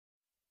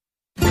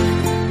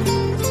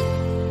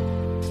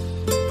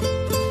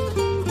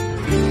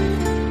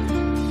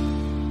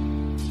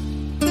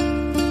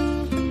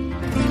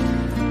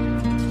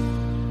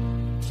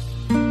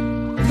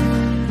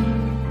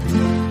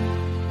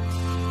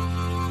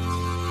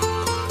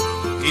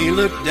He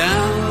looked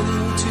down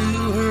into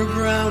her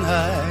brown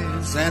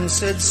eyes and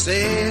said,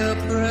 "Say a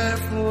prayer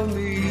for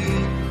me."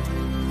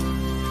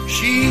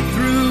 She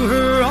threw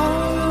her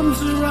arms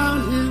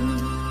around him,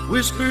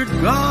 whispered,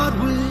 "God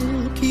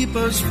will keep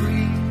us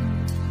free."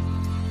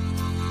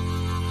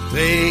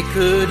 They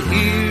could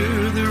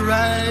hear the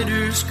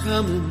riders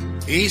coming.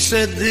 He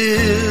said,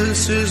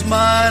 "This is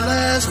my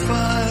last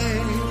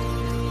fight.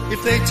 If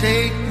they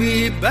take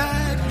me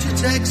back to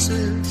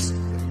Texas,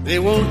 they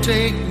won't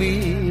take me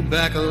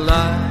back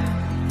alive."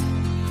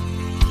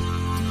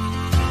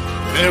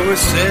 There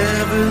were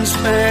 7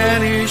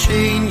 Spanish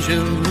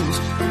angels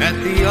at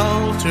the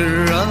altar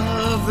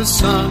of the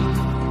sun.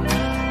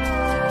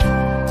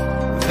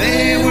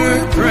 They were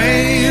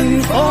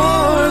praying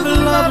for the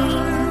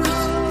lovers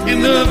in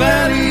the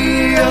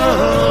valley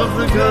of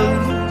the gun.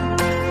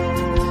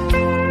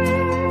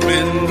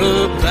 When the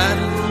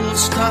battle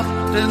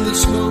stopped and the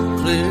smoke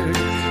cleared,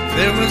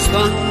 there was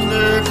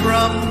thunder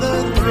from the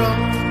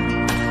throne.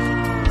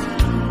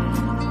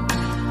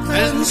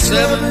 And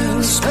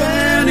 7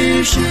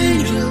 Spanish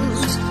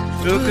angels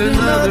took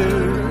another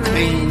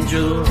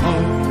angel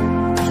home.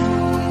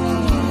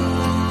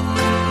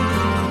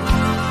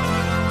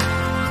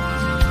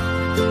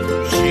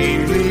 She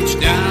reached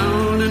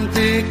down and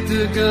picked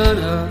the gun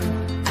up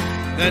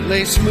that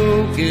lay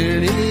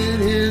smoking in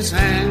his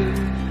hand.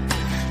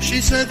 She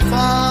said,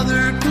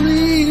 "Father,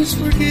 please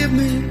forgive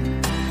me.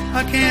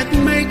 I can't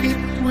make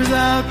it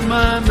without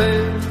my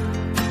man."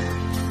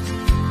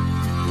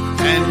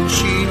 And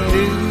she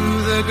knew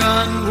the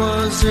gun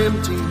was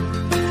empty,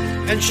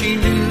 and she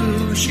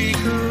knew she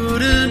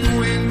couldn't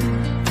win.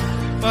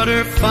 But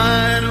her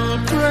final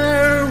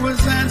prayer was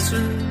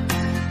answered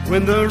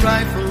when the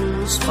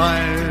rifles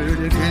fired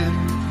again.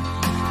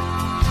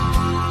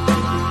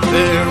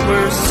 There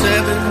were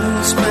 7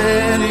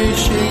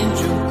 Spanish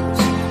angels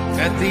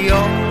at the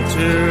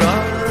altar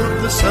of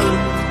the sun.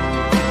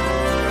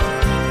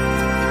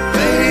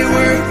 They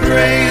were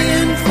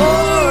praying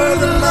for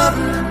the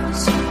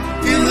lovers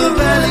in the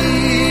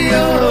valley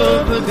of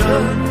the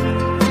gun.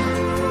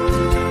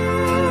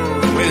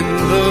 When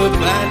the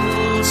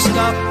battle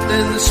stopped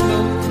and the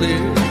smoke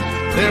cleared,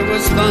 there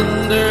was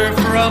thunder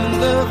from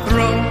the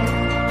throne.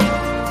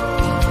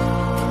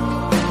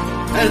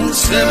 And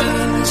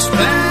 7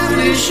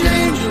 Spanish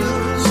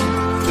angels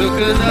took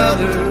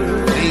another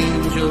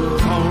angel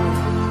home.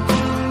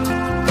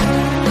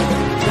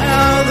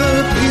 Now the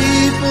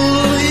people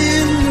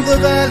in the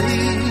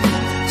valley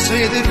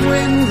say that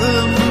when the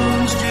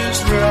moon's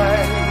just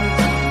right,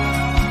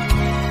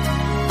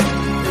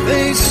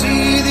 they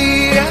see the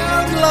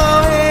outlaw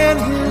and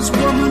his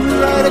woman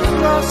right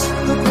across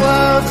the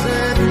clouds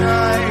at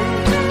night.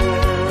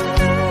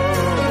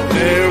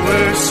 There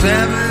were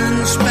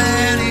 7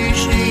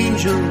 Spanish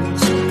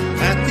angels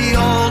at the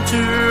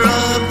altar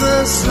of the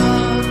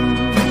sun.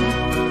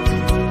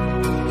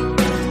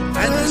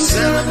 And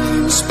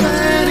 7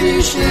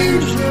 Spanish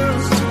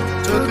angels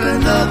took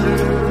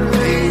another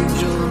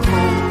angel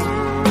home.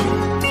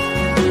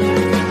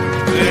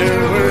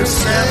 There were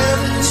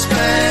 7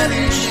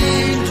 Spanish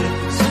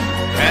angels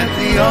at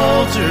the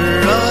altar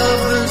of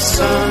the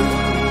sun.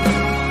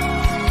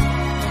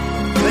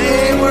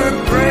 They were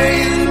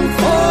praying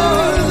for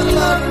the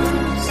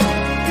lovers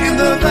in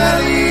the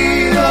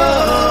valley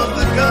of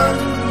the gun.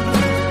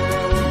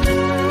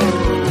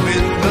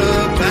 When the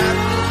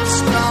battle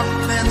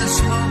stopped and the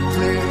smoke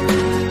cleared,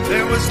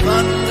 there was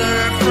thunder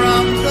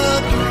from the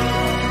throne.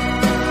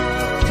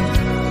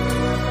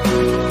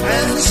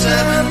 And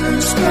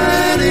 7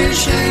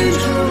 Spanish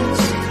angels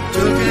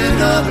took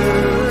another